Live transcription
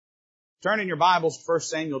Turn in your Bibles to 1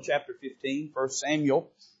 Samuel chapter 15. 1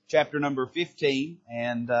 Samuel chapter number 15.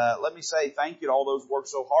 And let me say thank you to all those who worked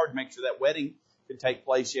so hard to make sure that wedding could take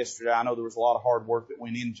place yesterday. I know there was a lot of hard work that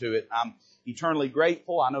went into it. I'm eternally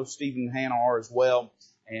grateful. I know Stephen and Hannah are as well.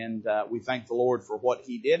 And we thank the Lord for what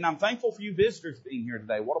He did. And I'm thankful for you visitors being here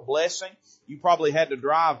today. What a blessing. You probably had to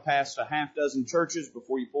drive past a half dozen churches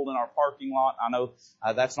before you pulled in our parking lot. I know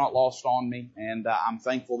that's not lost on me. And I'm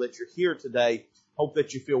thankful that you're here today. Hope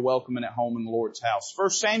that you feel welcome and at home in the Lord's house. 1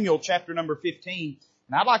 Samuel chapter number 15.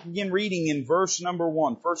 And I'd like to begin reading in verse number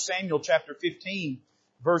 1. 1 Samuel chapter 15,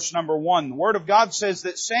 verse number 1. The Word of God says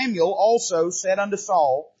that Samuel also said unto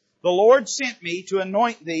Saul, The Lord sent me to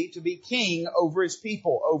anoint thee to be king over His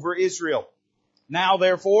people, over Israel. Now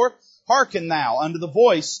therefore, hearken thou unto the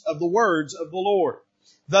voice of the words of the Lord.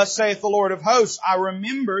 Thus saith the Lord of hosts, I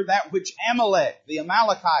remember that which Amalek, the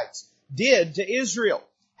Amalekites, did to Israel,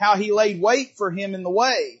 how he laid wait for him in the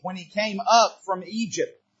way when he came up from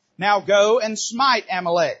Egypt. Now go and smite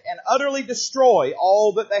Amalek, and utterly destroy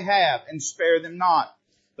all that they have, and spare them not.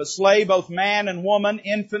 But slay both man and woman,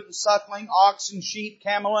 infant and suckling, ox and sheep,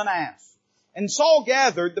 camel and ass. And Saul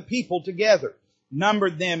gathered the people together,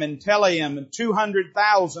 numbered them in Telaim, and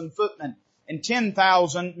 200,000 footmen, and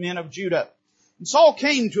 10,000 men of Judah. And Saul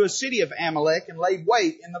came to a city of Amalek, and laid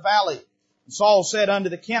wait in the valley. And Saul said unto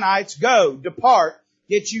the Kenites, Go, depart,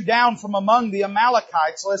 get you down from among the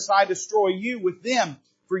Amalekites, lest I destroy you with them.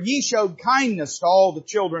 For ye showed kindness to all the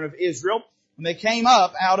children of Israel, when they came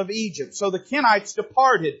up out of Egypt. So the Kenites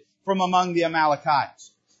departed from among the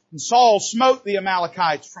Amalekites. And Saul smote the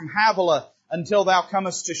Amalekites from Havilah until thou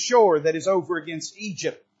comest to Shur, that is over against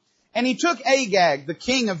Egypt. And he took Agag, the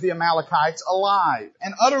king of the Amalekites, alive,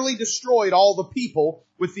 and utterly destroyed all the people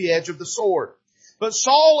with the edge of the sword. But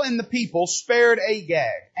Saul and the people spared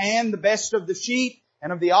Agag, and the best of the sheep,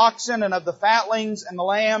 and of the oxen, and of the fatlings, and the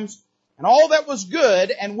lambs, and all that was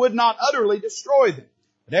good, and would not utterly destroy them.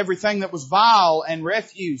 But everything that was vile and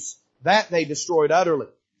refuse, that they destroyed utterly.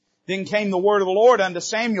 Then came the word of the Lord unto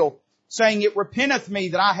Samuel, saying, It repenteth me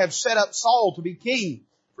that I have set up Saul to be king,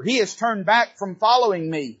 for he has turned back from following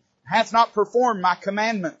me, and hath not performed my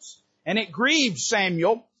commandments. And it grieved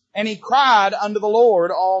Samuel, and he cried unto the Lord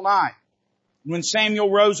all night. When Samuel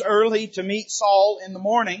rose early to meet Saul in the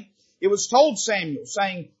morning, it was told Samuel,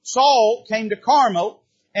 saying, Saul came to Carmel,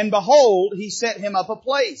 and behold, he set him up a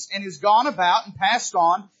place, and is gone about, and passed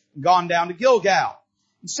on, and gone down to Gilgal.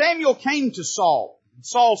 And Samuel came to Saul. And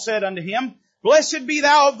Saul said unto him, Blessed be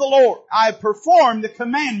thou of the Lord. I have performed the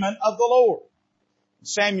commandment of the Lord. And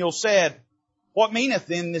Samuel said, What meaneth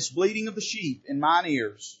then this bleating of the sheep in mine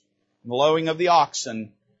ears, and the lowing of the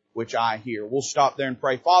oxen which I hear? We'll stop there and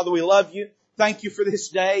pray. Father, we love you. Thank you for this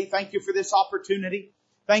day. Thank you for this opportunity.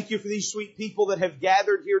 Thank you for these sweet people that have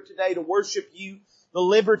gathered here today to worship you. The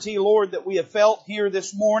liberty, Lord, that we have felt here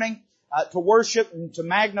this morning to worship and to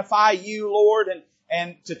magnify you, Lord,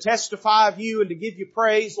 and to testify of you and to give you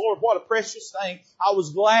praise. Lord, what a precious thing. I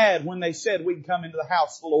was glad when they said we'd come into the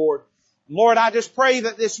house of the Lord. And Lord, I just pray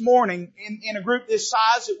that this morning in a group this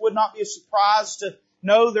size, it would not be a surprise to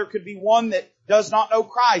know there could be one that does not know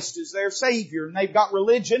Christ as their Savior, and they've got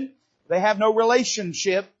religion. They have no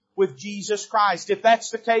relationship with Jesus Christ. If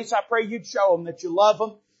that's the case, I pray you'd show them that you love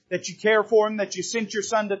them, that you care for them, that you sent your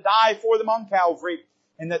Son to die for them on Calvary,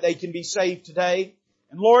 and that they can be saved today.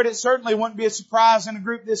 And Lord, it certainly wouldn't be a surprise in a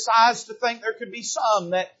group this size to think there could be some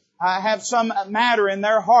that have some matter in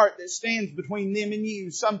their heart that stands between them and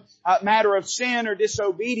you, some matter of sin or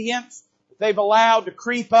disobedience that they've allowed to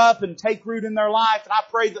creep up and take root in their life. And I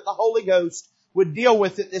pray that the Holy Ghost would deal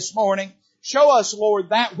with it this morning. Show us, Lord,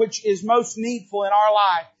 that which is most needful in our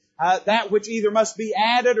life. That which either must be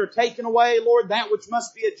added or taken away, Lord, that which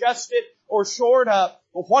must be adjusted or shored up.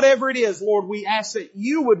 But whatever it is, Lord, we ask that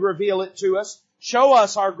you would reveal it to us. Show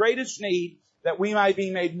us our greatest need, that we may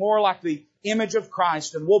be made more like the image of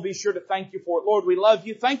Christ, and we'll be sure to thank you for it. Lord, we love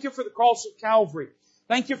you. Thank you for the cross of Calvary.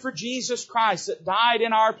 Thank you for Jesus Christ that died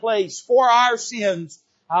in our place for our sins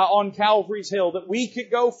on Calvary's hill, that we could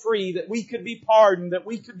go free, that we could be pardoned, that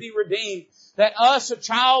we could be redeemed, that us, a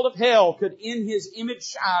child of hell, could in His image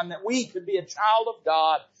shine, that we could be a child of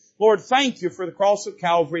God. Lord, thank you for the cross of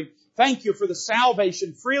Calvary. Thank you for the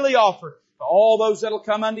salvation freely offered to all those that will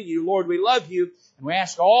come unto you. Lord, we love you, and we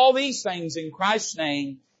ask all these things in Christ's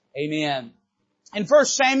name. Amen. In 1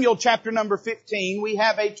 Samuel chapter number 15, we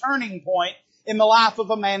have a turning point in the life of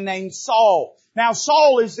a man named Saul. Now,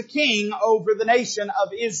 Saul is the king over the nation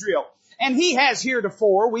of Israel. And he has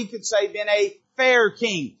heretofore, we could say, been a fair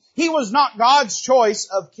king. He was not God's choice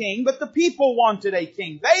of king, but the people wanted a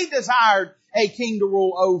king. They desired a king to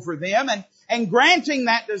rule over them. And granting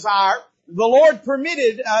that desire, the Lord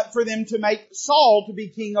permitted for them to make Saul to be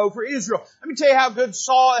king over Israel. Let me tell you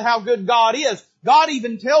how good God is. God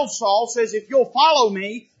even tells Saul, says, if you'll follow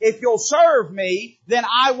me, if you'll serve me, then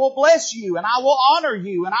I will bless you and I will honor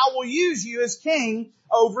you and I will use you as king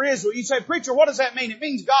over Israel. You say, preacher, what does that mean? It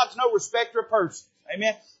means God's no respecter of persons.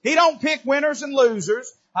 Amen. He don't pick winners and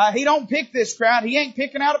losers. He don't pick this crowd. He ain't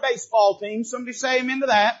picking out a baseball team. Somebody say amen to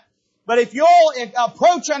that. But if you'll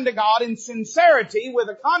approach unto God in sincerity with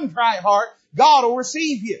a contrite heart, God will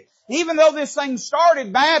receive you. Even though this thing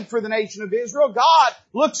started bad for the nation of Israel, God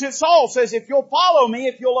looks at Saul, says, if you'll follow me,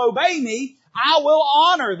 if you'll obey me, I will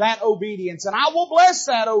honor that obedience and I will bless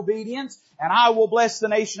that obedience and I will bless the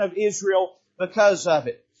nation of Israel because of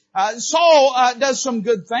it. Saul does some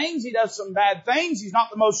good things. He does some bad things. He's not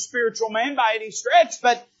the most spiritual man by any stretch,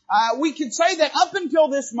 but we could say that up until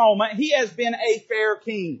this moment, he has been a fair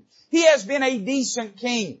king. He has been a decent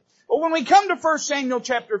king. But when we come to 1 Samuel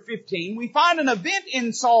chapter 15, we find an event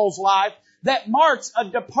in Saul's life that marks a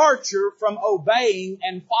departure from obeying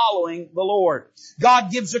and following the Lord.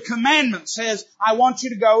 God gives a commandment, says, I want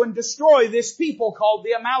you to go and destroy this people called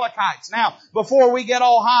the Amalekites. Now, before we get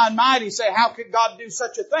all high and mighty, say, how could God do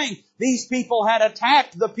such a thing? These people had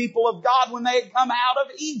attacked the people of God when they had come out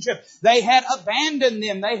of Egypt. They had abandoned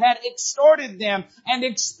them. They had extorted them and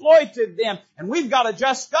exploited them. And we've got a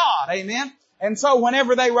just God. Amen. And so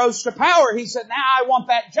whenever they rose to power, He said, now I want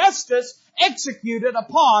that justice executed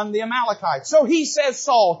upon the Amalekites. So He says,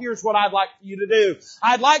 Saul, here's what I'd like for you to do.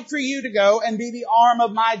 I'd like for you to go and be the arm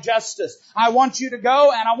of my justice. I want you to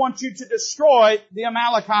go and I want you to destroy the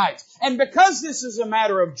Amalekites. And because this is a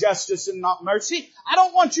matter of justice and not mercy, I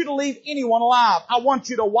don't want you to leave anyone alive. I want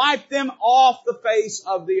you to wipe them off the face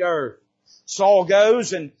of the earth. Saul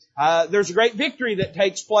goes and there's a great victory that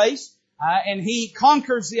takes place. And he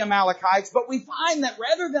conquers the Amalekites, but we find that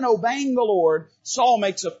rather than obeying the Lord, Saul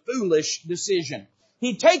makes a foolish decision.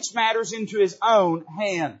 He takes matters into his own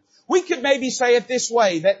hand. We could maybe say it this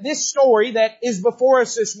way, that this story that is before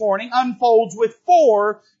us this morning unfolds with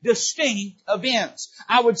 4 distinct events.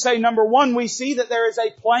 I would say, number 1, we see that there is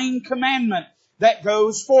a plain commandment that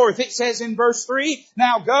goes forth. It says in verse 3,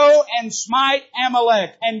 now go and smite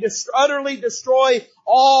Amalek and utterly destroy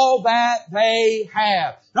all that they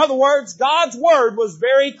have. In other words, God's Word was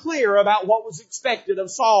very clear about what was expected of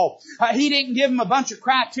Saul. He didn't give him a bunch of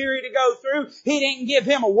criteria to go through. He didn't give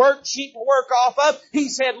him a worksheet to work off of. He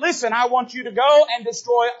said, listen, I want you to go and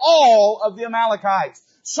destroy all of the Amalekites.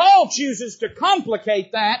 Saul chooses to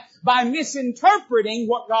complicate that by misinterpreting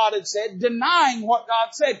what God had said, denying what God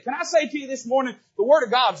said. Can I say to you this morning, the Word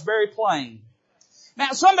of God is very plain.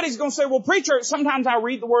 Now, somebody's going to say, well, preacher, sometimes I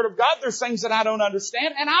read the Word of God. There's things that I don't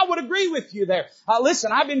understand. And I would agree with you there.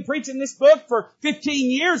 Listen, I've been preaching this book for 15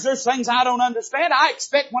 years. There's things I don't understand. I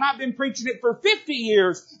expect when I've been preaching it for 50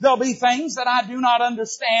 years, there'll be things that I do not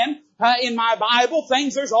understand in my Bible.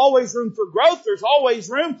 There's always room for growth. There's always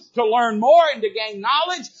room to learn more and to gain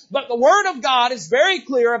knowledge. But the Word of God is very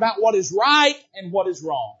clear about what is right and what is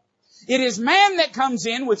wrong. It is man that comes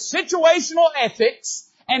in with situational ethics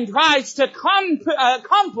and tries to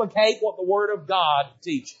complicate what the Word of God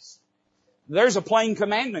teaches. There's a plain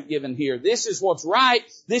commandment given here. This is what's right.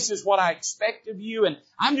 This is what I expect of you. And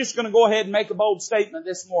I'm just going to go ahead and make a bold statement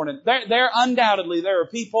this morning. There undoubtedly, there are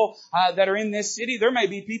people that are in this city. There may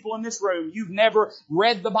be people in this room. You've never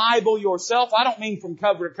read the Bible yourself. I don't mean from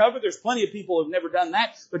cover to cover. There's plenty of people who have never done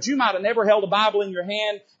that. But you might have never held a Bible in your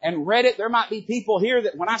hand and read it. There might be people here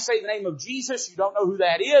that when I say the name of Jesus, you don't know who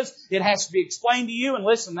that is. It has to be explained to you. And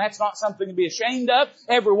listen, that's not something to be ashamed of.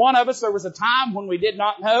 Every one of us, there was a time when we did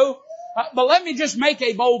not know. But let me just make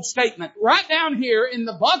a bold statement. Right down here in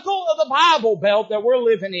the buckle of the Bible Belt that we're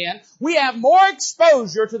living in, we have more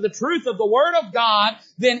exposure to the truth of the Word of God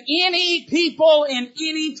than any people in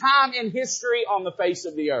any time in history on the face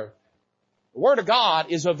of the earth. The Word of God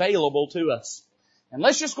is available to us. And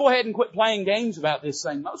let's just go ahead and quit playing games about this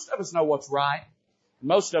thing. Most of us know what's right.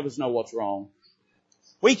 Most of us know what's wrong.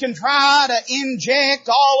 We can try to inject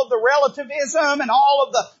all of the relativism and all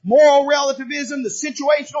of the moral relativism, the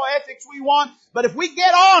situational ethics we want. But if we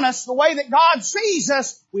get honest the way that God sees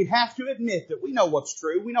us, we have to admit that we know what's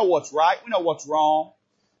true. We know what's right. We know what's wrong.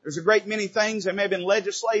 There's a great many things that may have been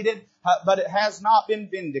legislated, but it has not been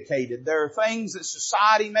vindicated. There are things that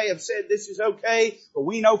society may have said this is okay, but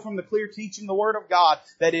we know from the clear teaching of the Word of God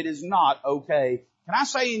that it is not okay. Can I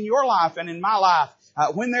say in your life and in my life,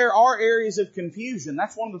 when there are areas of confusion,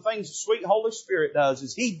 that's one of the things the sweet Holy Spirit does,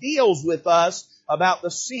 is He deals with us about the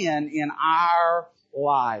sin in our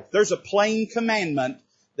life. There's a plain commandment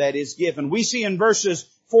that is given. We see in verses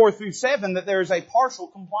 4 through 7 that there is a partial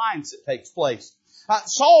compliance that takes place.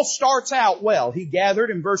 Saul starts out well. He gathered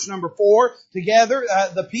in verse number 4 together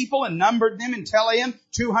the people and numbered them in Telaim,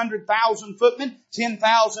 200,000 footmen,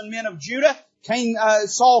 10,000 men of Judah.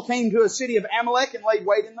 Saul came to a city of Amalek and laid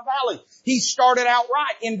wait in the valley. He started out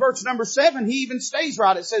right. In verse number 7, he even stays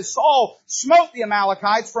right. It says, Saul smote the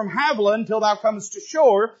Amalekites from Havilah until thou comest to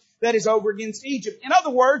Shur, that is over against Egypt. In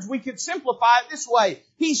other words, we could simplify it this way.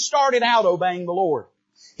 He started out obeying the Lord.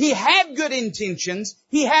 He had good intentions.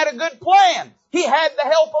 He had a good plan. He had the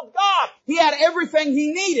help of God. He had everything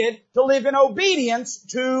he needed to live in obedience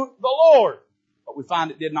to the Lord. But we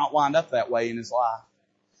find it did not wind up that way in his life.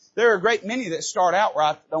 There are a great many that start out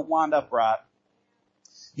right but don't wind up right.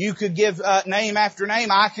 You could give name after name.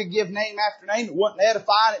 I could give name after name. It wouldn't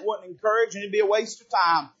edify, it wouldn't encourage, and it'd be a waste of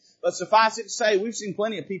time. But suffice it to say, we've seen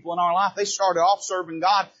plenty of people in our life, they started off serving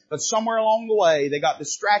God, but somewhere along the way, they got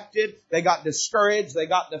distracted, they got discouraged, they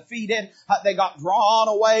got defeated, they got drawn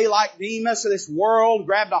away like Demas. This world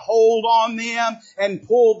grabbed a hold on them and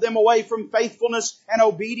pulled them away from faithfulness and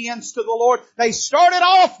obedience to the Lord. They started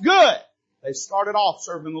off good. They started off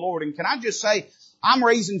serving the Lord. And can I just say, I'm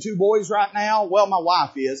raising 2 boys right now. Well, my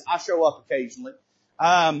wife is. I show up occasionally.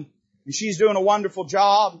 And she's doing a wonderful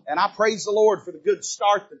job, and I praise the Lord for the good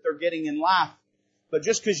start that they're getting in life. But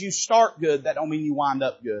just because you start good, that don't mean you wind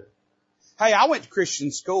up good. Hey, I went to Christian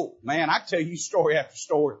school. Man, I can tell you story after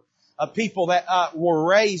story of people that were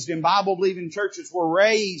raised in Bible-believing churches, were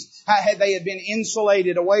raised, they had been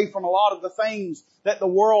insulated away from a lot of the things that the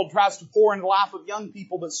world tries to pour into the life of young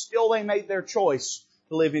people, but still they made their choice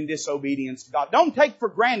to live in disobedience to God. Don't take for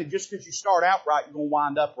granted just because you start out right, you're going to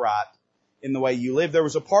wind up right in the way you live. There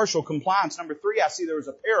was a partial compliance. Number 3, I see there was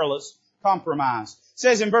a perilous compromise. It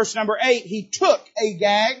says in verse number 8, he took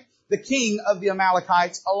Agag, the king of the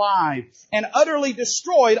Amalekites, alive, and utterly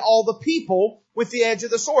destroyed all the people with the edge of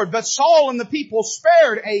the sword. But Saul and the people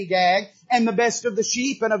spared Agag, and the best of the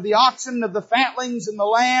sheep, and of the oxen, and of the fatlings, and the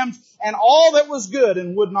lambs, and all that was good,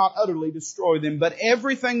 and would not utterly destroy them. But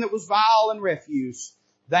everything that was vile and refuse,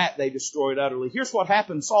 that they destroyed utterly. Here's what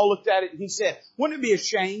happened. Saul looked at it and he said, wouldn't it be a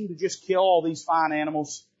shame to just kill all these fine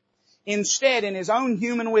animals? Instead, in his own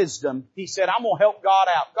human wisdom, he said, I'm going to help God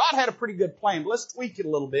out. God had a pretty good plan, but let's tweak it a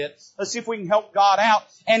little bit. Let's see if we can help God out.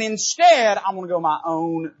 And instead, I'm going to go my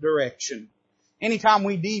own direction. Anytime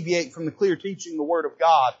we deviate from the clear teaching of the Word of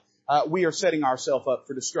God, we are setting ourselves up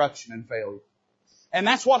for destruction and failure. And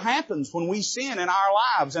that's what happens when we sin in our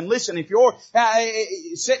lives. And listen, if you're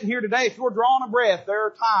sitting here today, if you're drawing a breath, there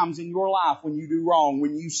are times in your life when you do wrong,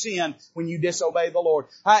 when you sin, when you disobey the Lord.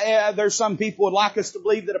 There's some people would like us to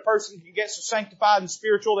believe that a person can get so sanctified and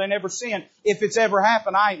spiritual they never sin. If it's ever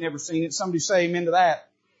happened, I ain't never seen it. Somebody say amen to that.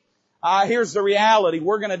 Here's the reality.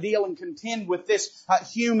 We're going to deal and contend with this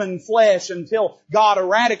human flesh until God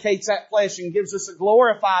eradicates that flesh and gives us a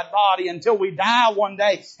glorified body, until we die one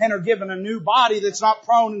day and are given a new body that's not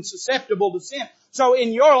prone and susceptible to sin. So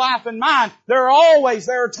in your life and mine, there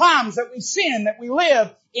are times that we sin, that we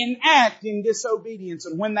live in act in disobedience.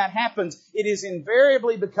 And when that happens, it is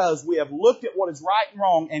invariably because we have looked at what is right and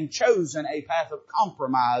wrong and chosen a path of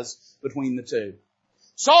compromise between the two.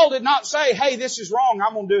 Saul did not say, hey, this is wrong,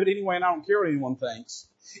 I'm going to do it anyway and I don't care what anyone thinks.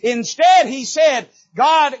 Instead, he said,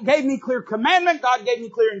 God gave me clear commandment, God gave me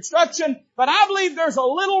clear instruction, but I believe there's a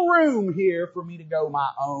little room here for me to go my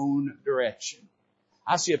own direction.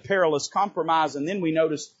 I see a perilous compromise, and then we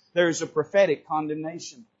notice there's a prophetic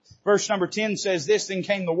condemnation. Verse number 10 says this, then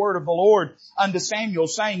came the word of the Lord unto Samuel,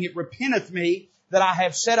 saying, it repenteth me that I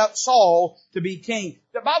have set up Saul to be king.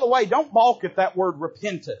 By the way, don't balk at that word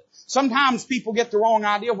repenteth. Sometimes people get the wrong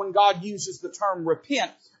idea when God uses the term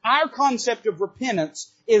repent. Our concept of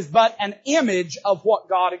repentance is but an image of what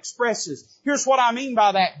God expresses. Here's what I mean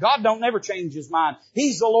by that. God don't never change His mind.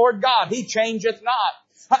 He's the Lord God. He changeth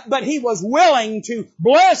not. But He was willing to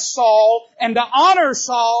bless Saul and to honor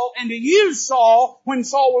Saul and to use Saul when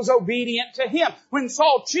Saul was obedient to Him. When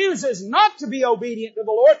Saul chooses not to be obedient to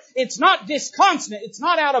the Lord, it's not disconsonant. It's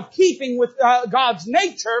not out of keeping with God's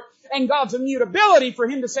nature and God's immutability for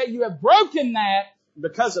Him to say, you have broken that.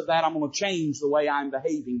 Because of that, I'm going to change the way I'm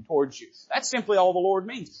behaving towards you. That's simply all the Lord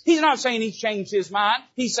means. He's not saying He's changed His mind.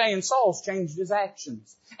 He's saying Saul's changed his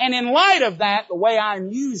actions. And in light of that, the way I'm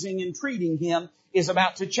using and treating him is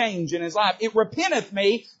about to change in his life. It repenteth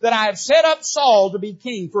me that I have set up Saul to be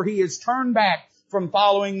king, for he has turned back from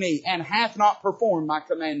following me and hath not performed my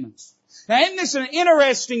commandments. Now, isn't this an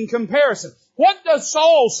interesting comparison? What does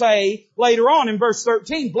Saul say later on in verse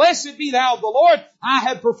 13? Blessed be thou of the Lord, I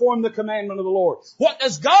have performed the commandment of the Lord. What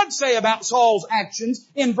does God say about Saul's actions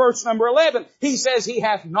in verse number 11? He says he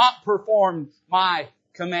hath not performed my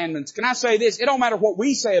commandments. Can I say this? It don't matter what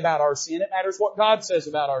we say about our sin. It matters what God says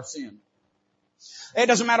about our sin. It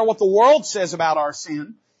doesn't matter what the world says about our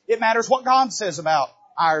sin. It matters what God says about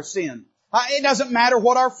our sin. It doesn't matter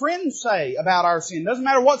what our friends say about our sin. It doesn't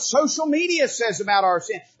matter what social media says about our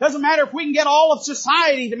sin. It doesn't matter if we can get all of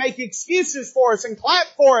society to make excuses for us and clap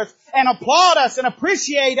for us and applaud us and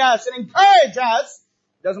appreciate us and encourage us.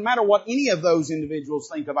 It doesn't matter what any of those individuals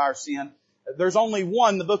think of our sin. There's only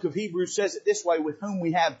one, the book of Hebrews says it this way, with whom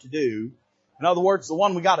we have to do. In other words, the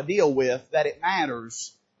one we got to deal with, that it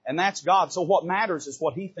matters, and that's God. So what matters is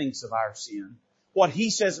what He thinks of our sin, what He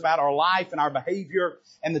says about our life and our behavior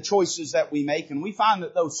and the choices that we make. And we find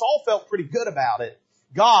that though Saul felt pretty good about it,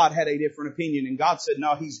 God had a different opinion, and God said,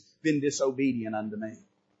 no, he's been disobedient unto me.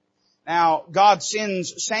 Now, God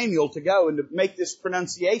sends Samuel to go and to make this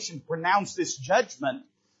pronunciation, pronounce this judgment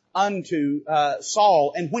unto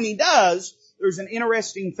Saul. And when he does, there's an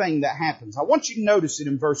interesting thing that happens. I want you to notice it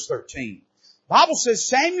in verse 13. The Bible says,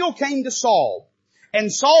 Samuel came to Saul,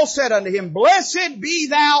 and Saul said unto him, Blessed be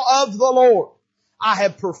thou of the Lord. I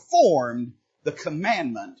have performed the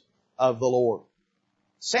commandment of the Lord.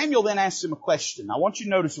 Samuel then asked him a question. I want you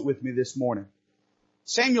to notice it with me this morning.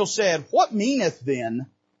 Samuel said, What meaneth then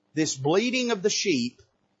this bleating of the sheep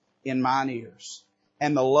in mine ears,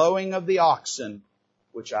 and the lowing of the oxen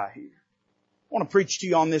which I hear? I want to preach to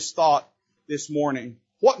you on this thought this morning.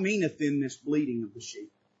 What meaneth then this bleating of the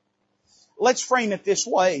sheep? Let's frame it this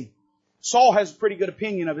way. Saul has a pretty good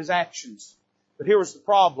opinion of his actions. But here was the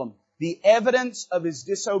problem. The evidence of his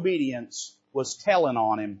disobedience was telling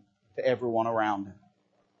on him to everyone around him.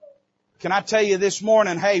 Can I tell you this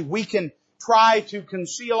morning, hey, we can try to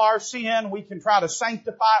conceal our sin. We can try to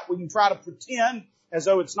sanctify it. We can try to pretend as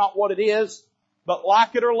though it's not what it is. But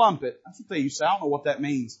like it or lump it. That's what they used to say. I don't know what that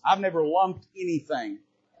means. I've never lumped anything.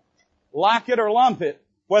 Like it or lump it,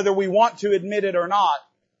 whether we want to admit it or not,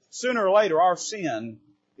 sooner or later our sin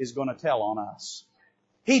is going to tell on us.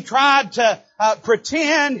 He tried to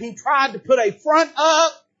pretend. He tried to put a front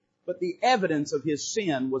up. But the evidence of his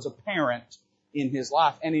sin was apparent in his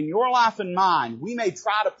life. And in your life and mine, we may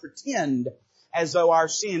try to pretend as though our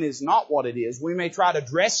sin is not what it is. We may try to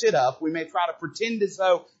dress it up. We may try to pretend as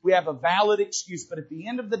though we have a valid excuse. But at the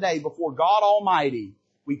end of the day, before God Almighty,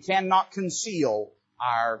 we cannot conceal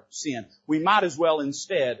our sin. We might as well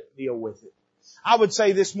instead deal with it. I would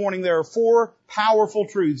say this morning there are 4 powerful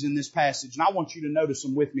truths in this passage, and I want you to notice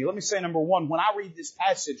them with me. Let me say number 1, when I read this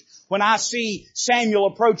passage, when I see Samuel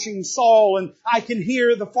approaching Saul and I can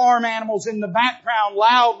hear the farm animals in the background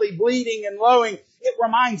loudly bleating and lowing, it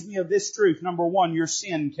reminds me of this truth. Number 1, your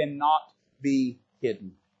sin cannot be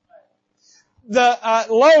hidden. The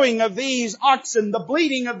lowing of these oxen, the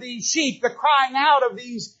bleating of these sheep, the crying out of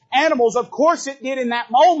these animals, of course it did in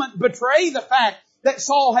that moment betray the fact that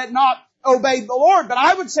Saul had not obeyed the Lord. But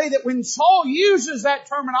I would say that when Saul uses that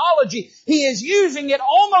terminology, he is using it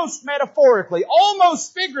almost metaphorically,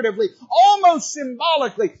 almost figuratively, almost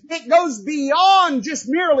symbolically. It goes beyond just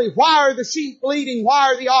merely, why are the sheep bleating?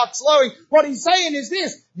 Why are the ox lowing? What he's saying is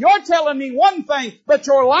this: you're telling me one thing, but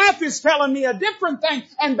your life is telling me a different thing.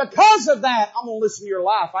 And because of that, I'm going to listen to your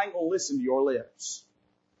life. I ain't going to listen to your lips.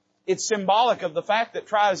 It's symbolic of the fact that,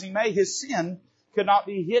 try as he may, his sin could not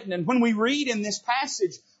be hidden. And when we read in this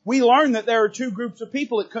passage, we learn that there are 2 groups of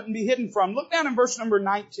people it couldn't be hidden from. Look down in verse number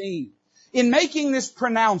 19. In making this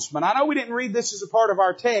pronouncement, I know we didn't read this as a part of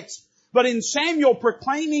our text, but in Samuel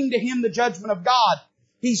proclaiming to him the judgment of God,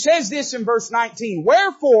 he says this in verse 19,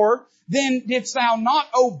 Wherefore then didst thou not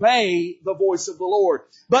obey the voice of the Lord,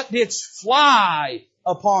 but didst fly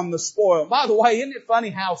upon the spoil? By the way, isn't it funny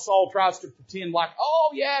how Saul tries to pretend like, oh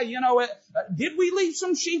yeah, you know, did we leave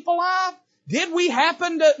some sheep alive? Did we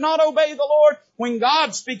happen to not obey the Lord? When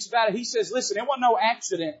God speaks about it, He says, listen, it wasn't no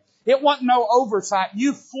accident. It wasn't no oversight.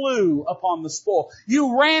 You flew upon the spoil.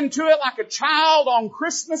 You ran to it like a child on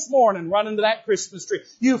Christmas morning running to that Christmas tree.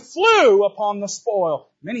 You flew upon the spoil.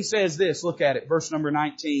 And then He says this, look at it, verse number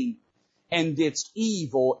 19, and didst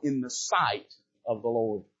evil in the sight of the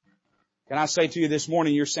Lord. Can I say to you this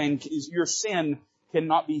morning, your sin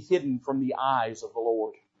cannot be hidden from the eyes of the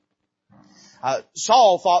Lord.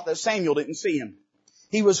 Saul thought that Samuel didn't see him.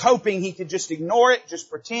 He was hoping he could just ignore it,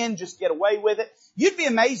 just pretend, just get away with it. You'd be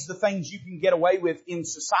amazed the things you can get away with in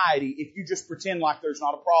society if you just pretend like there's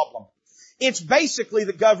not a problem. It's basically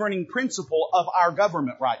the governing principle of our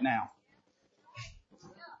government right now.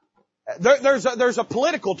 There's a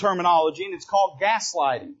political terminology, and it's called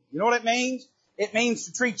gaslighting. You know what it means? It means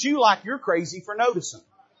to treat you like you're crazy for noticing.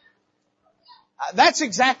 That's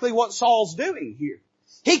exactly what Saul's doing here.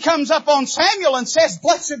 He comes up on Samuel and says,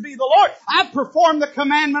 Blessed be the Lord. I've performed the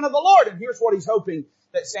commandment of the Lord. And here's what he's hoping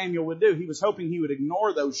that Samuel would do. He was hoping he would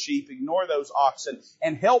ignore those sheep, ignore those oxen,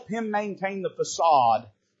 and help him maintain the facade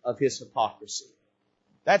of his hypocrisy.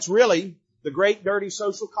 That's really the great dirty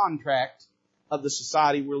social contract of the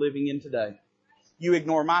society we're living in today. You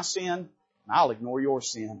ignore my sin, and I'll ignore your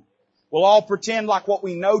sin. We'll all pretend like what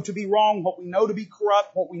we know to be wrong, what we know to be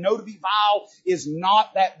corrupt, what we know to be vile is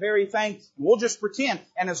not that very thing. We'll just pretend.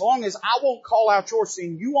 And as long as I won't call out your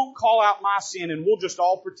sin, you won't call out my sin, and we'll just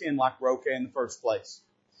all pretend like we're okay in the first place.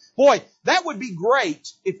 Boy, that would be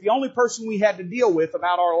great if the only person we had to deal with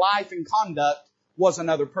about our life and conduct was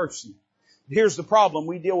another person. Here's the problem.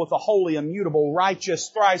 We deal with a holy, immutable, righteous,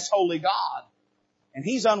 thrice holy God. And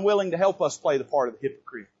He's unwilling to help us play the part of the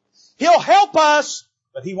hypocrite. He'll help us,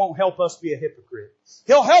 but He won't help us be a hypocrite.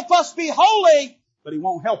 He'll help us be holy, but He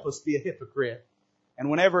won't help us be a hypocrite. And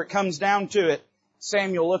whenever it comes down to it,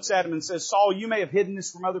 Samuel looks at him and says, Saul, you may have hidden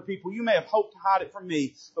this from other people. You may have hoped to hide it from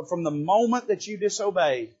me. But from the moment that you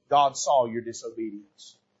disobeyed, God saw your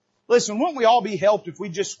disobedience. Listen, wouldn't we all be helped if we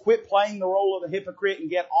just quit playing the role of the hypocrite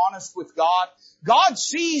and get honest with God? God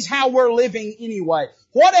sees how we're living anyway.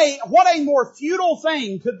 What a more futile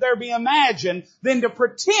thing could there be imagined than to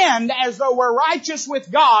pretend as though we're righteous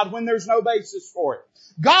with God when there's no basis for it.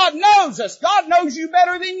 God knows us. God knows you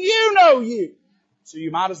better than you know you. So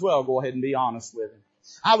you might as well go ahead and be honest with Him.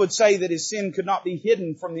 I would say that his sin could not be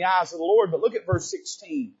hidden from the eyes of the Lord, but look at verse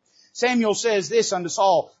 16. Samuel says this unto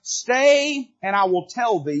Saul, Stay, and I will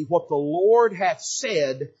tell thee what the Lord hath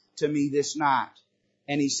said to me this night.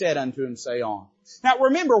 And he said unto him, Say on. Now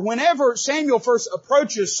remember, whenever Samuel first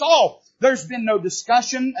approaches Saul, there's been no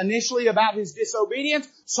discussion initially about his disobedience.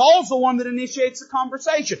 Saul's the one that initiates the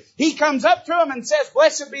conversation. He comes up to him and says,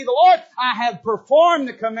 Blessed be the Lord, I have performed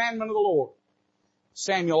the commandment of the Lord.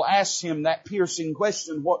 Samuel asks him that piercing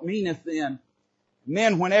question, What meaneth then? And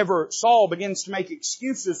then whenever Saul begins to make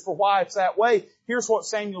excuses for why it's that way, here's what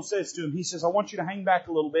Samuel says to him. He says, I want you to hang back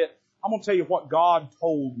a little bit. I'm going to tell you what God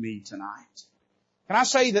told me tonight. Can I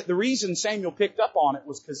say that the reason Samuel picked up on it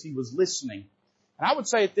was because he was listening? And I would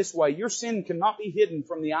say it this way, your sin cannot be hidden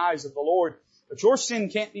from the eyes of the Lord, but your sin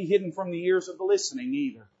can't be hidden from the ears of the listening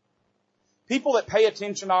either. People that pay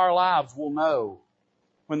attention to our lives will know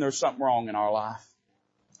when there's something wrong in our life.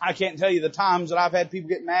 I can't tell you the times that I've had people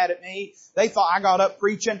get mad at me. They thought I got up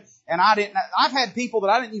preaching and I've had people that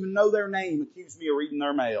I didn't even know their name accuse me of reading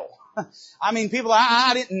their mail. I mean, people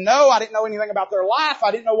I didn't know anything about their life. I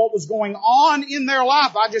didn't know what was going on in their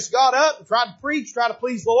life. I just got up and tried to preach, tried to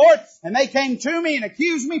please the Lord, and they came to me and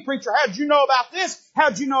accused me, Preacher, how'd you know about this?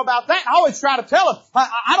 How'd you know about that? And I always try to tell them,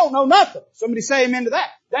 I don't know nothing. Somebody say amen to that.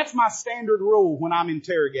 That's my standard rule when I'm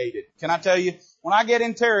interrogated. Can I tell you? When I get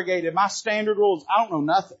interrogated, my standard rule is I don't know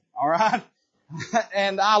nothing. All right?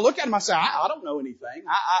 And I look at them, I say, I don't know anything.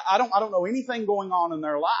 I don't know anything going on in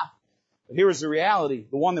their life. But here is the reality.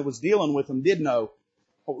 The one that was dealing with them did know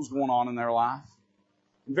what was going on in their life.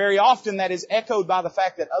 And very often that is echoed by the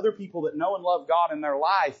fact that other people that know and love God in their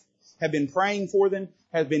life have been praying for them,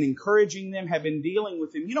 have been encouraging them, have been dealing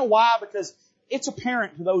with them. You know why? Because it's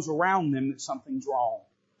apparent to those around them that something's wrong.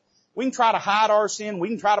 We can try to hide our sin. We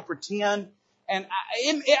can try to pretend. And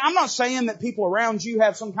I'm not saying that people around you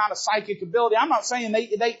have some kind of psychic ability. I'm not saying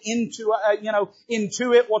they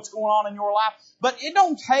intuit what's going on in your life. But it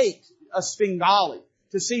don't take a Svengali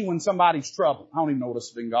to see when somebody's trouble. I don't even know what a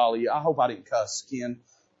Svengali is. I hope I didn't cuss, Ken.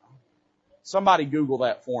 Somebody Google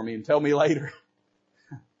that for me and tell me later.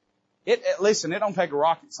 Listen, it don't take a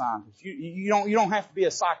rocket scientist. You don't have to be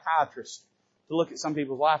a psychiatrist to look at some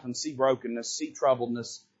people's life and see brokenness, see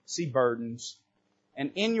troubledness, see burdens.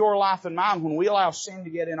 And in your life and mine, when we allow sin to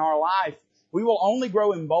get in our life, we will only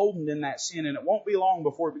grow emboldened in that sin, and it won't be long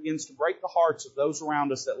before it begins to break the hearts of those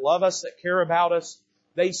around us that love us, that care about us.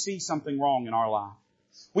 They see something wrong in our life.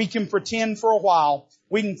 We can pretend for a while,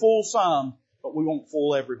 we can fool some, but we won't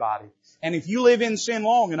fool everybody. And if you live in sin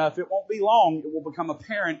long enough, it won't be long. It will become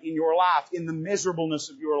apparent in your life, in the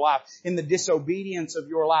miserableness of your life, in the disobedience of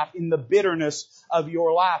your life, in the bitterness of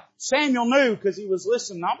your life. Samuel knew because he was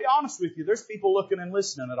listening. I'll be honest with you, there's people looking and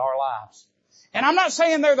listening at our lives. And I'm not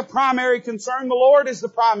saying they're the primary concern. The Lord is the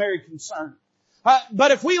primary concern.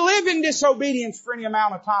 But if we live in disobedience for any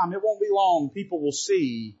amount of time, it won't be long. People will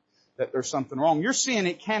see that there's something wrong. Your sin,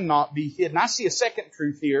 it cannot be hidden. I see a second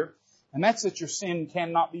truth here. And that's that your sin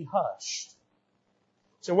cannot be hushed.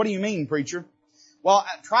 So what do you mean, preacher? Well,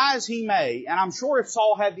 try as he may, and I'm sure if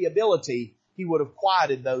Saul had the ability, he would have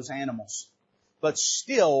quieted those animals. But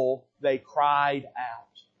still, they cried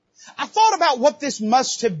out. I thought about what this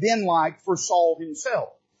must have been like for Saul himself.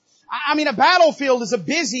 I mean, a battlefield is a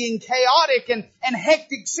busy and chaotic and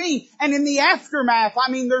hectic scene. And in the aftermath, I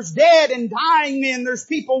mean, there's dead and dying men. There's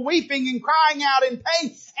people weeping and crying out in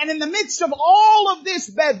pain. And in the midst of all of this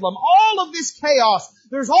bedlam, all of this chaos,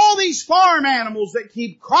 There's all these farm animals that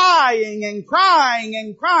keep crying and crying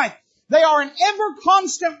and crying. They are an ever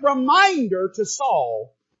constant reminder to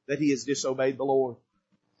Saul that he has disobeyed the Lord.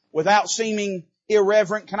 Without seeming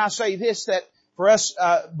irreverent, can I say this, that for us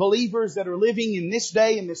believers that are living in this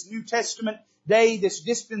day, in this New Testament day, this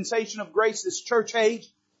dispensation of grace, this church age,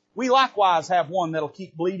 we likewise have one that'll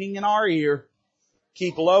keep bleating in our ear,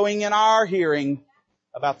 keep lowing in our hearing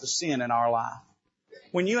about the sin in our life.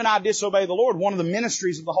 When you and I disobey the Lord, one of the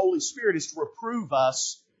ministries of the Holy Spirit is to reprove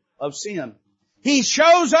us of sin. He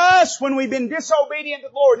shows us when we've been disobedient to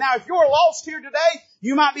the Lord. Now, if you're lost here today,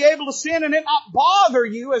 you might be able to sin and it not bother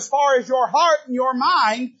you as far as your heart and your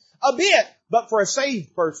mind a bit. But for a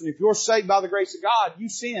saved person, if you're saved by the grace of God, you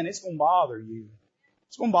sin, it's going to bother you.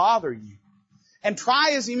 It's going to bother you. And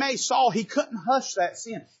try as he may, Saul, he couldn't hush that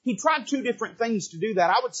sin. He tried two different things to do that.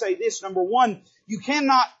 I would say this. Number one, you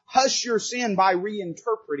cannot hush your sin by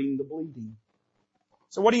reinterpreting the bleeding.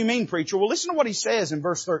 So what do you mean, preacher? Well, listen to what he says in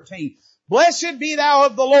verse 13. Blessed be thou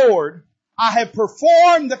of the Lord. I have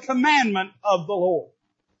performed the commandment of the Lord.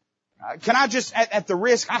 Can I just, at the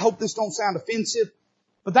risk, I hope this don't sound offensive,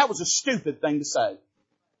 but that was a stupid thing to say.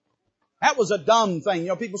 That was a dumb thing. You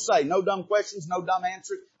know, people say, no dumb questions, no dumb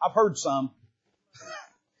answers. I've heard some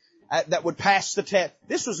that would pass the test.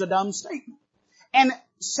 This was a dumb statement. And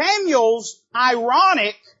Samuel's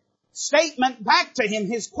ironic statement back to him,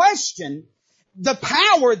 his question, the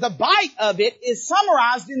power, the bite of it is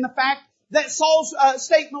summarized in the fact that Saul's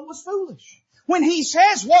statement was foolish. When he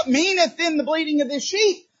says, what meaneth in the bleating of this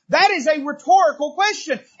sheep? That is a rhetorical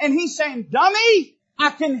question. And he's saying, dummy,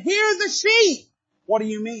 I can hear the sheep. What do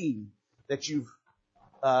you mean that you've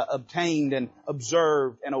obtained and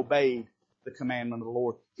observed and obeyed the commandment of the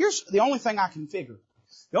Lord? Here's the only thing I can figure.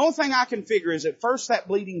 The only thing I can figure is at first that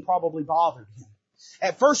bleating probably bothered him.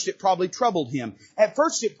 At first it probably troubled him. At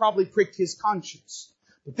first it probably pricked his conscience.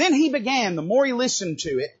 But then he began, the more he listened to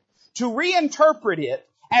it, to reinterpret it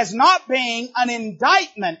as not being an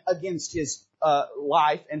indictment against his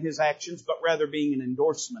life and his actions, but rather being an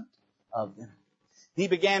endorsement of them. He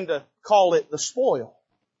began to call it the spoil.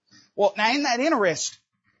 Well, now isn't that interesting?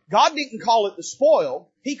 God didn't call it the spoil.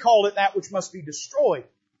 He called it that which must be destroyed.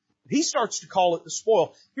 He starts to call it the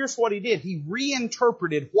spoil. Here's what he did. He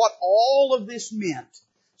reinterpreted what all of this meant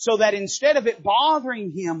so that instead of it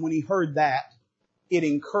bothering him when he heard that, it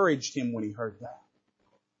encouraged him when he heard that.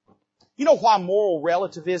 You know why moral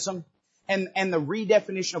relativism and the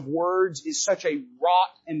redefinition of words is such a rot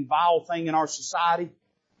and vile thing in our society?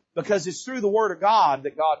 Because it's through the Word of God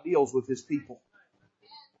that God deals with His people.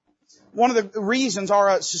 One of the reasons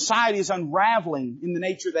our society is unraveling in the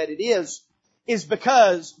nature that it is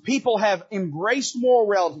because people have embraced moral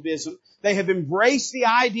relativism. They have embraced the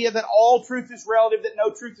idea that all truth is relative, that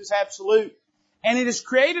no truth is absolute. And it has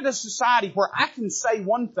created a society where I can say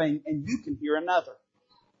one thing and you can hear another.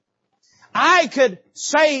 I could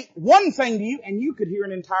say one thing to you and you could hear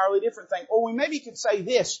an entirely different thing. Or we maybe could say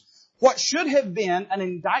this. What should have been an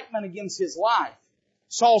indictment against his life,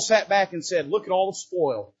 Saul sat back and said, look at all the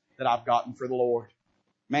spoil that I've gotten for the Lord.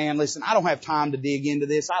 Man, listen, I don't have time to dig into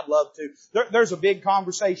this. I'd love to. There's a big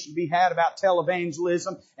conversation to be had about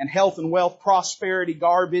televangelism and health and wealth prosperity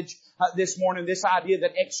garbage this morning. This idea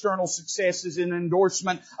that external success is an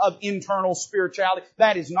endorsement of internal spirituality.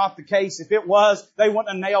 That is not the case. If it was, they wouldn't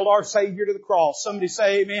have nailed our Savior to the cross. Somebody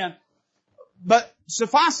say amen. But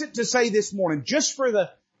suffice it to say this morning, just for the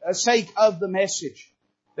sake of the message,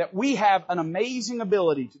 that we have an amazing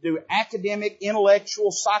ability to do academic,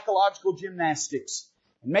 intellectual, psychological gymnastics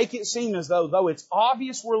and make it seem as though it's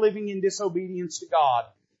obvious we're living in disobedience to God,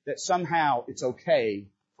 that somehow it's okay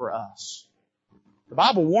for us. The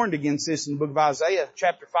Bible warned against this in the book of Isaiah.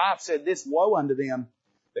 Chapter 5 said this, woe unto them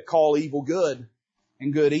that call evil good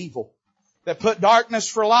and good evil, that put darkness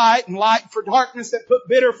for light and light for darkness, that put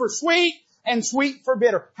bitter for sweet and sweet for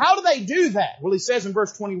bitter. How do they do that? Well, he says in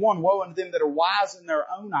verse 21, woe unto them that are wise in their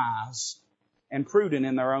own eyes and prudent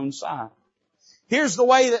in their own sight. Here's the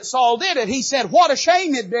way that Saul did it. He said, what a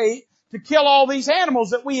shame it'd be to kill all these animals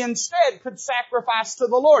that we instead could sacrifice to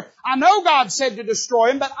the Lord. I know God said to destroy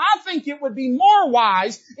them, but I think it would be more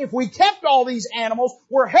wise if we kept all these animals.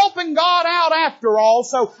 We're helping God out after all,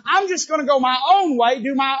 so I'm just going to go my own way,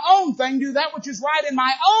 do my own thing, do that which is right in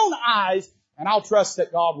my own eyes, and I'll trust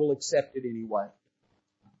that God will accept it anyway.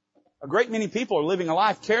 A great many people are living a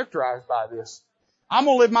life characterized by this. I'm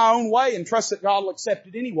going to live my own way and trust that God will accept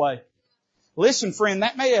it anyway. Listen, friend,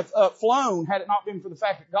 that may have flown had it not been for the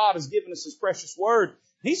fact that God has given us His precious Word.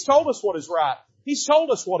 He's told us what is right. He's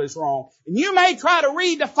told us what is wrong. And you may try to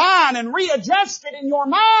redefine and readjust it in your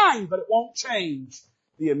mind, but it won't change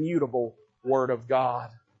the immutable Word of God.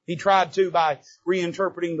 He tried to by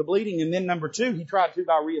reinterpreting the bleeding. And then number 2, he tried to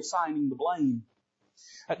by reassigning the blame.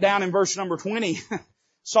 Down in verse number 20,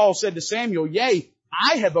 Saul said to Samuel, "Yea,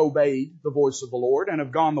 I have obeyed the voice of the Lord and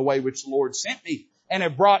have gone the way which the Lord sent me and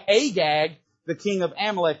have brought Agag, the king of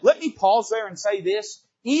Amalek." Let me pause there and say this.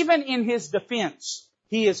 Even in his defense,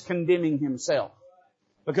 he is condemning himself.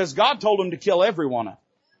 Because God told him to kill every one of them.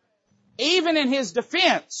 Even in his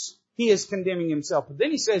defense, he is condemning himself. But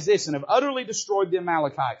then he says this, "and have utterly destroyed the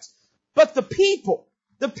Amalekites. But the people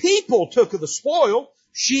took of the spoil,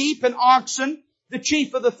 sheep and oxen, the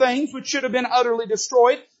chief of the things which should have been utterly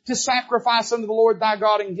destroyed, to sacrifice unto the Lord thy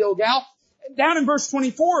God in Gilgal." Down in verse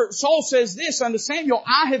 24, Saul says this unto Samuel,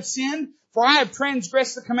 "I have sinned, for I have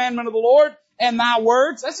transgressed the commandment of the Lord and thy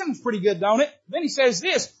words." That sounds pretty good, don't it? Then he says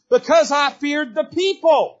this, "because I feared the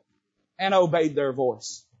people and obeyed their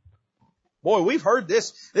voice." Boy, we've heard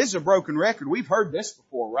this. This is a broken record. We've heard this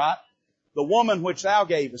before, right? "The woman which thou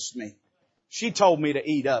gavest me, she told me to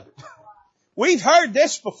eat of it." We've heard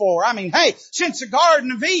this before. I mean, hey, since the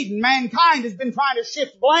Garden of Eden, mankind has been trying to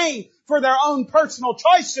shift blame for their own personal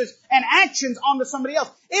choices and actions onto somebody else.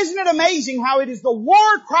 Isn't it amazing how it is the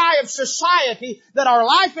war cry of society that our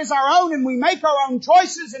life is our own and we make our own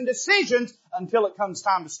choices and decisions until it comes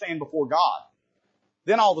time to stand before God?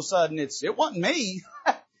 Then all of a sudden it wasn't me.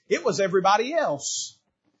 It was everybody else.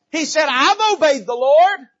 He said, "I've obeyed the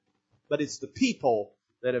Lord," but it's the people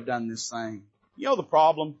that have done this thing. You know the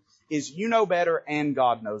problem is you know better and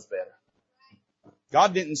God knows better.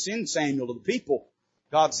 God didn't send Samuel to the people.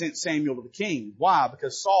 God sent Samuel to the king. Why?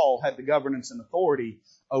 Because Saul had the governance and authority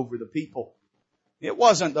over the people. It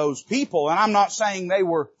wasn't those people, and I'm not saying they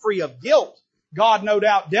were free of guilt. God no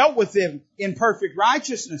doubt dealt with them in perfect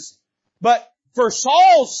righteousness. But for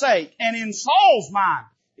Saul's sake and in Saul's mind,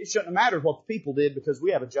 it shouldn't have mattered what the people did because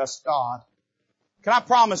we have a just God. Can I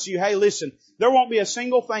promise you, hey, listen, there won't be a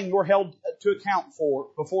single thing you're held to account for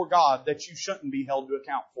before God that you shouldn't be held to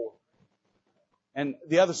account for. And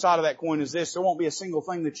the other side of that coin is this, there won't be a single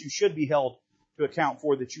thing that you should be held to account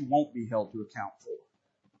for that you won't be held to account for.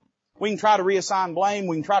 We can try to reassign blame,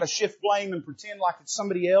 we can try to shift blame and pretend like it's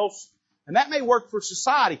somebody else, and that may work for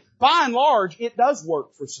society. By and large, it does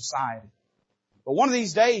work for society. But one of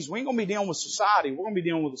these days, we ain't going to be dealing with society, we're going to be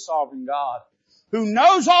dealing with a sovereign God who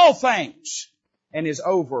knows all things and is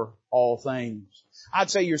over all things. I'd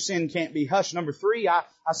say your sin can't be hushed. Number 3, I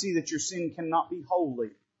see that your sin cannot be holy.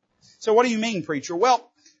 So what do you mean, preacher?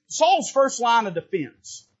 Well, Saul's first line of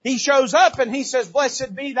defense. He shows up and he says,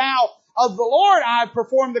 "Blessed be thou of the Lord. I have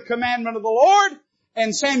performed the commandment of the Lord."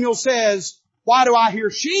 And Samuel says, "Why do I hear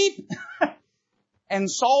sheep?" And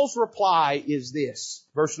Saul's reply is this,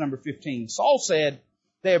 verse number 15. Saul said,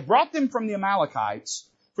 "They have brought them from the Amalekites,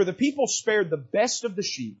 for the people spared the best of the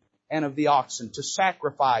sheep and of the oxen to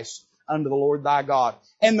sacrifice unto the Lord thy God.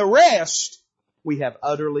 And the rest we have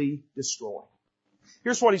utterly destroyed."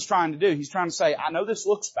 Here's what he's trying to do. He's trying to say, I know this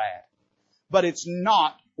looks bad, but it's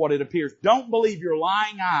not what it appears. Don't believe your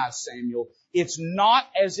lying eyes, Samuel. It's not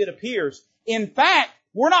as it appears. In fact,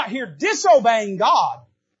 we're not here disobeying God.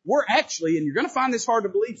 We're actually, and you're going to find this hard to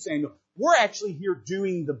believe, Samuel, we're actually here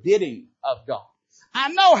doing the bidding of God.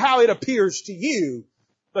 I know how it appears to you,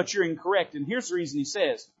 but you're incorrect. And here's the reason he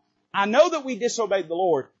says, I know that we disobeyed the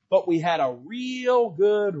Lord, but we had a real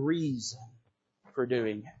good reason for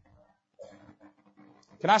doing it.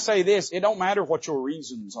 Can I say this? It don't matter what your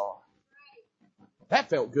reasons are.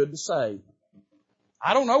 That felt good to say.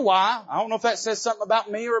 I don't know why. I don't know if that says something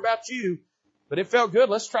about me or about you, but it felt good.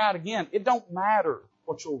 Let's try it again. It don't matter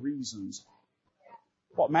what your reasons are.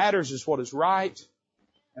 What matters is what is right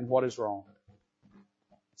and what is wrong.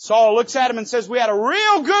 Saul looks at him and says, we had a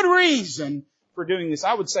real good reason for doing this.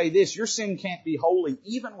 I would say this, your sin can't be holy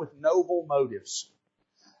even with noble motives.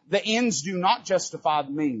 The ends do not justify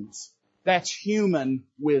the means. That's human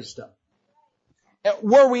wisdom.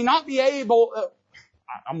 Were we not be able,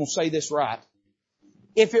 I'm going to say this right.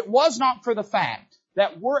 If it was not for the fact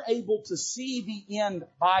that we're able to see the end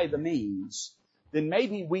by the means, then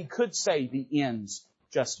maybe we could say the ends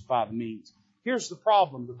justify the means. Here's the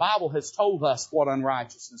problem. The Bible has told us what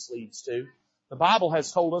unrighteousness leads to. The Bible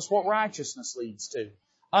has told us what righteousness leads to.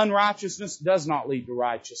 Unrighteousness does not lead to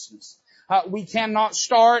righteousness. We cannot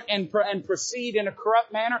start and proceed in a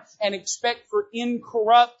corrupt manner and expect for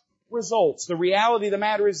incorrupt results. The reality of the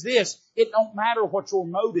matter is this. It don't matter what your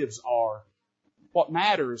motives are. What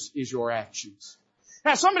matters is your actions.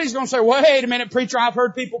 Now somebody's going to say, wait a minute, preacher, I've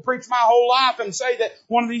heard people preach my whole life and say that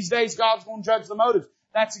one of these days God's going to judge the motives.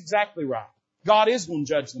 That's exactly right. God is going to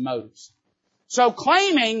judge the motives. So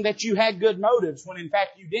claiming that you had good motives when in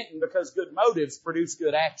fact you didn't because good motives produce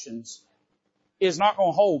good actions is not going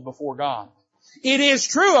to hold before God. It is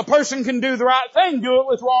true, a person can do the right thing, do it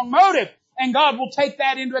with wrong motive, and God will take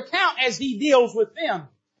that into account as He deals with them.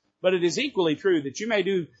 But it is equally true that you may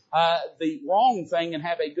do the wrong thing and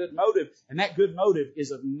have a good motive, and that good motive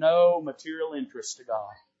is of no material interest to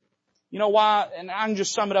God. You know why? And I can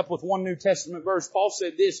just sum it up with one New Testament verse. Paul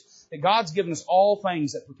said this, that God's given us all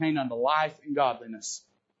things that pertain unto life and godliness.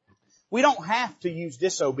 We don't have to use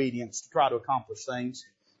disobedience to try to accomplish things.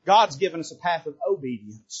 God's given us a path of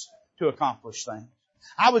obedience to accomplish things.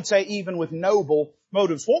 I would say even with noble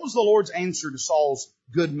motives. What was the Lord's answer to Saul's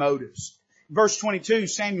good motives? Verse 22,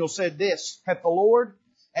 Samuel said this, hath the Lord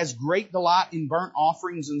as great delight in burnt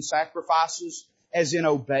offerings and sacrifices as in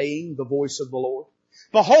obeying the voice of the Lord?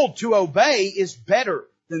 Behold, to obey is better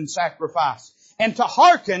than sacrifice, and to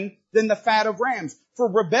hearken than the fat of rams. For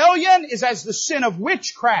rebellion is as the sin of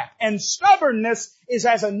witchcraft, and stubbornness is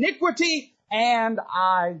as iniquity and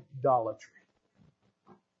idolatry.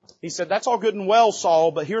 He said, that's all good and well,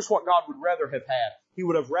 Saul, but here's what God would rather have had. He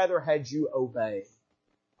would have rather had you obey.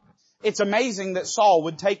 It's amazing that Saul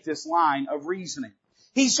would take this line of reasoning.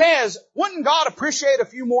 He says, wouldn't God appreciate a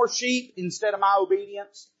few more sheep instead of my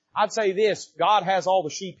obedience? I'd say this, God has all the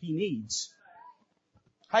sheep He needs.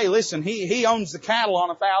 Hey, listen, He owns the cattle on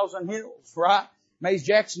 1,000 hills, right? Mays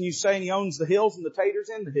Jackson, you saying He owns the hills and the taters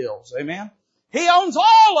in the hills. Amen? He owns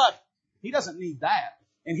all of it. He doesn't need that.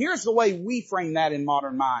 And here's the way we frame that in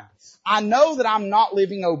modern mind. I know that I'm not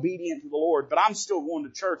living obedient to the Lord, but I'm still going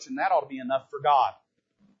to church, and that ought to be enough for God.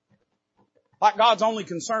 Like God's only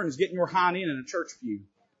concern is getting your hind end in a church pew.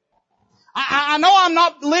 I know I'm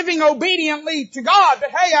not living obediently to God,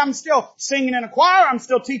 but hey, I'm still singing in a choir, I'm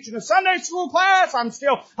still teaching a Sunday school class, I'm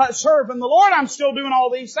still serving the Lord, I'm still doing all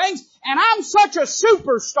these things, and I'm such a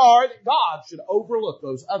superstar that God should overlook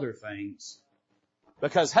those other things.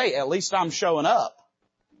 Because hey, at least I'm showing up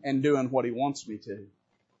and doing what He wants me to.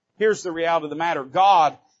 Here's the reality of the matter.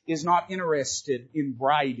 God is not interested in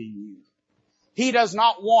bribing you. He does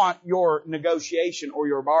not want your negotiation or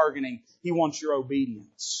your bargaining. He wants your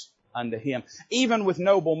obedience unto Him, even with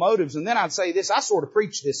noble motives. And then I'd say this, I sort of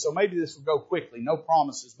preach this, so maybe this will go quickly, no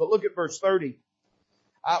promises. But look at verse 30.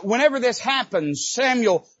 Whenever this happens,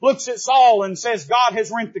 Samuel looks at Saul and says, God has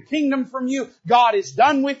rent the kingdom from you, God is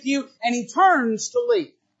done with you, and he turns to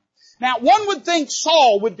leave. Now, one would think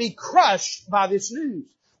Saul would be crushed by this news.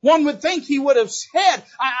 One would think he would have said,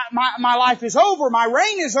 my life is over, my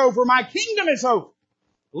reign is over, my kingdom is over.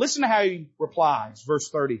 Listen to how he replies, verse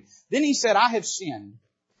 30. Then he said, I have sinned.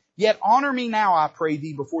 Yet honor me now, I pray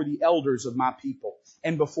thee, before the elders of my people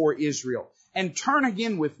and before Israel, and turn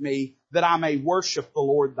again with me that I may worship the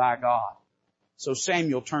Lord thy God. So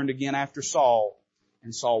Samuel turned again after Saul,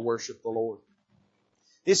 and Saul worshiped the Lord.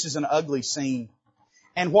 This is an ugly scene.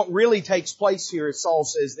 And what really takes place here is Saul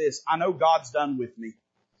says this, I know God's done with me,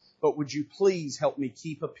 but would you please help me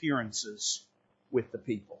keep appearances with the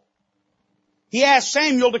people? He asked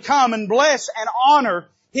Samuel to come and bless and honor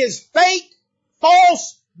his fake,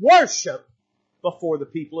 false worship before the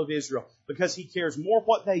people of Israel, because he cares more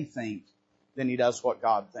what they think than he does what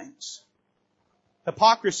God thinks.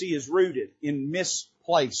 Hypocrisy is rooted in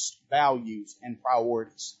misplaced values and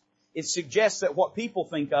priorities. It suggests that what people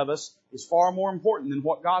think of us is far more important than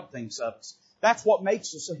what God thinks of us. That's what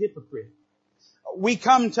makes us a hypocrite. We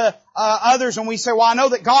come to others and we say, well, I know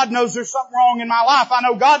that God knows there's something wrong in my life. I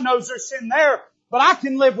know God knows there's sin there, but I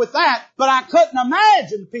can live with that. But I couldn't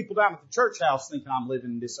imagine the people down at the church house thinking I'm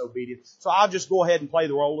living in disobedience. So I'll just go ahead and play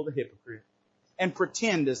the role of the hypocrite and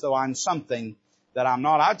pretend as though I'm something that I'm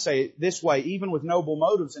not. I'd say it this way, even with noble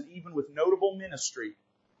motives and even with notable ministry,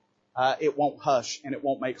 it won't hush and it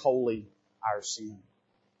won't make holy our sin.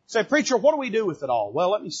 Say, preacher, what do we do with it all?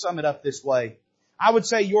 Well, let me sum it up this way. I would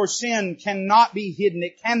say your sin cannot be hidden.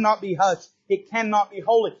 It cannot be hushed. It cannot be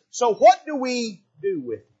holy. So what do we do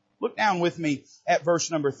with it? Look down with me at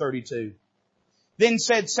verse number 32. Then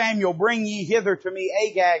said Samuel, bring ye hither to me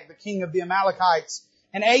Agag, the king of the Amalekites.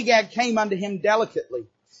 And Agag came unto him delicately.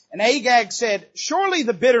 And Agag said, surely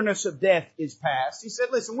the bitterness of death is past. He said,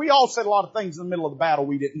 listen, we all said a lot of things in the middle of the battle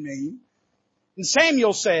we didn't mean. And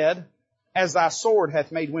Samuel said, as thy sword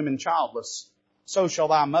hath made women childless, so shall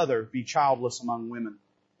thy mother be childless among women.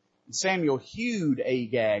 And Samuel hewed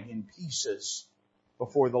Agag in pieces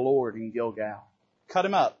before the Lord in Gilgal. Cut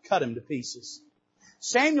him up, cut him to pieces.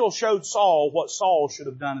 Samuel showed Saul what Saul should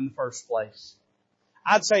have done in the first place.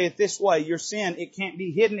 I'd say it this way, your sin, it can't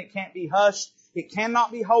be hidden, it can't be hushed, it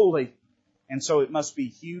cannot be holy, and so it must be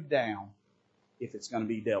hewed down if it's going to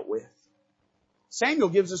be dealt with. Samuel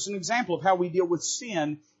gives us an example of how we deal with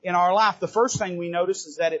sin in our life. The first thing we notice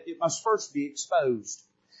is that it must first be exposed.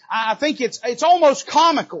 I think it's almost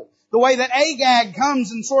comical The way that Agag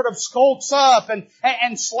comes and sort of skulks up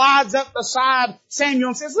and slides up beside Samuel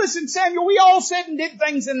and says, listen, Samuel, we all said and did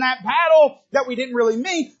things in that battle that we didn't really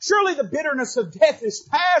mean. Surely the bitterness of death is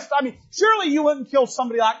past. I mean, surely you wouldn't kill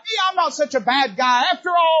somebody like me. I'm not such a bad guy after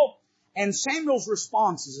all. And Samuel's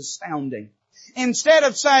response is astounding. Instead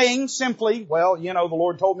of saying simply, well, the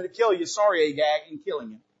Lord told me to kill you. Sorry, Agag, and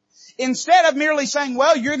killing him. Instead of merely saying,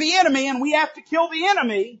 well, you're the enemy and we have to kill the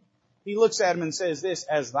enemy, he looks at him and says this,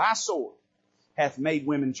 as thy sword hath made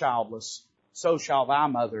women childless, so shall thy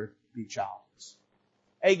mother be childless.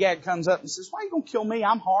 Agag comes up and says, why are you going to kill me?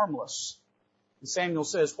 I'm harmless. And Samuel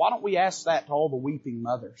says, why don't we ask that to all the weeping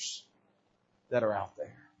mothers that are out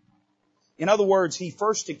there? In other words, he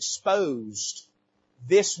first exposed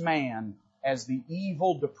this man as the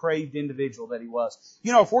evil, depraved individual that he was.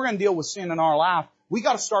 If we're going to deal with sin in our life, we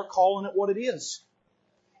got to start calling it what it is.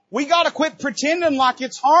 We got to quit pretending like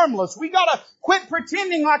it's harmless. We got to quit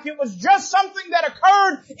pretending like it was just something that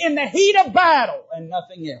occurred in the heat of battle and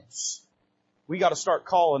nothing else. We got to start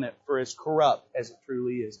calling it for as corrupt as it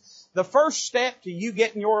truly is. The first step to you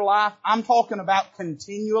getting your life, I'm talking about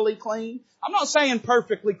continually clean. I'm not saying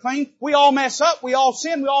perfectly clean. We all mess up. We all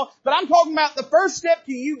sin. But I'm talking about the first step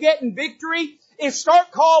to you getting victory is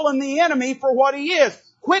start calling the enemy for what he is.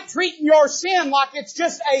 Quit treating your sin like it's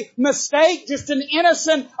just a mistake, just an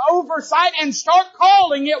innocent oversight, and start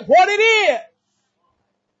calling it what it is.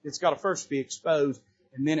 It's got to first be exposed,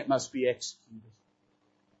 and then it must be executed.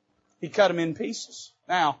 He cut them in pieces.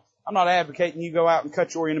 Now, I'm not advocating you go out and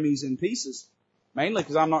cut your enemies in pieces, mainly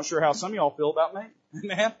because I'm not sure how some of y'all feel about me.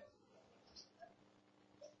 Amen?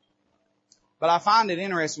 But I find it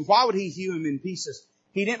interesting. Why would he hew him in pieces?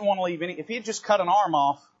 He didn't want to leave any. If he had just cut an arm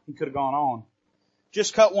off, he could have gone on.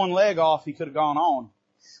 Just cut one leg off, he could have gone on.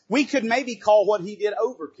 We could maybe call what he did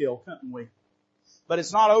overkill, couldn't we? But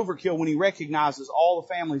it's not overkill when he recognizes all the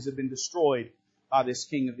families have been destroyed by this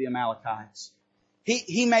king of the Amalekites.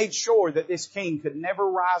 He made sure that this king could never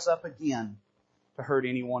rise up again to hurt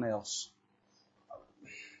anyone else.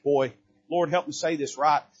 Boy, Lord, help me say this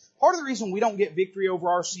right. Part of the reason we don't get victory over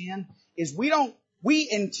our sin is we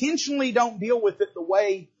intentionally don't deal with it the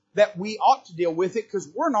way that we ought to deal with it because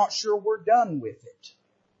we're not sure we're done with it.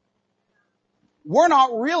 We're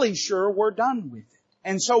not really sure we're done with it.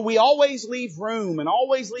 And so we always leave room and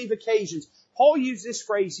always leave occasions. Paul used this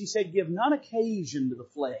phrase. He said, give none occasion to the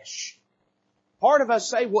flesh. Part of us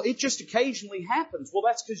say, well, it just occasionally happens. Well,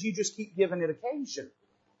 that's because you just keep giving it occasion.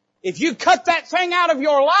 If you cut that thing out of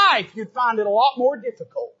your life, you'd find it a lot more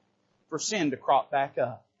difficult for sin to crop back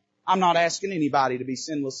up. I'm not asking anybody to be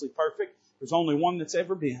sinlessly perfect. There's only one that's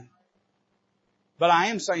ever been. But I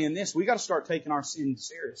am saying this, we got to start taking our sin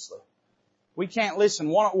seriously. We can't listen.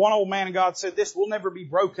 One old man of God said this, we'll never be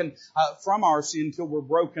broken from our sin until we're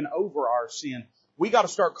broken over our sin. We got to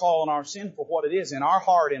start calling our sin for what it is in our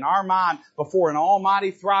heart, in our mind, before an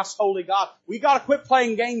almighty, thrice holy God. We got to quit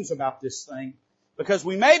playing games about this thing because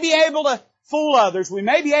we may be able to fool others. We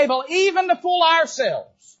may be able even to fool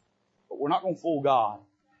ourselves, but we're not going to fool God.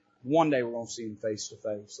 One day we're going to see Him face to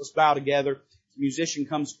face. Let's bow together. The musician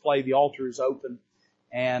comes to play. The altar is open.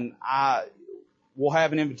 And we'll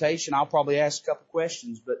have an invitation. I'll probably ask a couple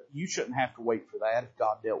questions, but you shouldn't have to wait for that if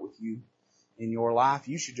God dealt with you in your life.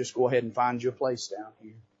 You should just go ahead and find your place down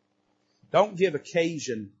here. Don't give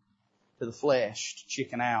occasion to the flesh to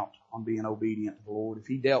chicken out on being obedient to the Lord. If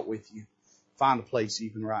He dealt with you, find a place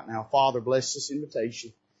even right now. Father, bless this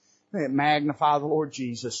invitation. May it magnify the Lord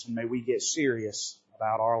Jesus, and may we get serious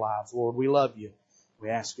about our lives. Lord, we love you. We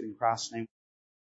ask it in Christ's name.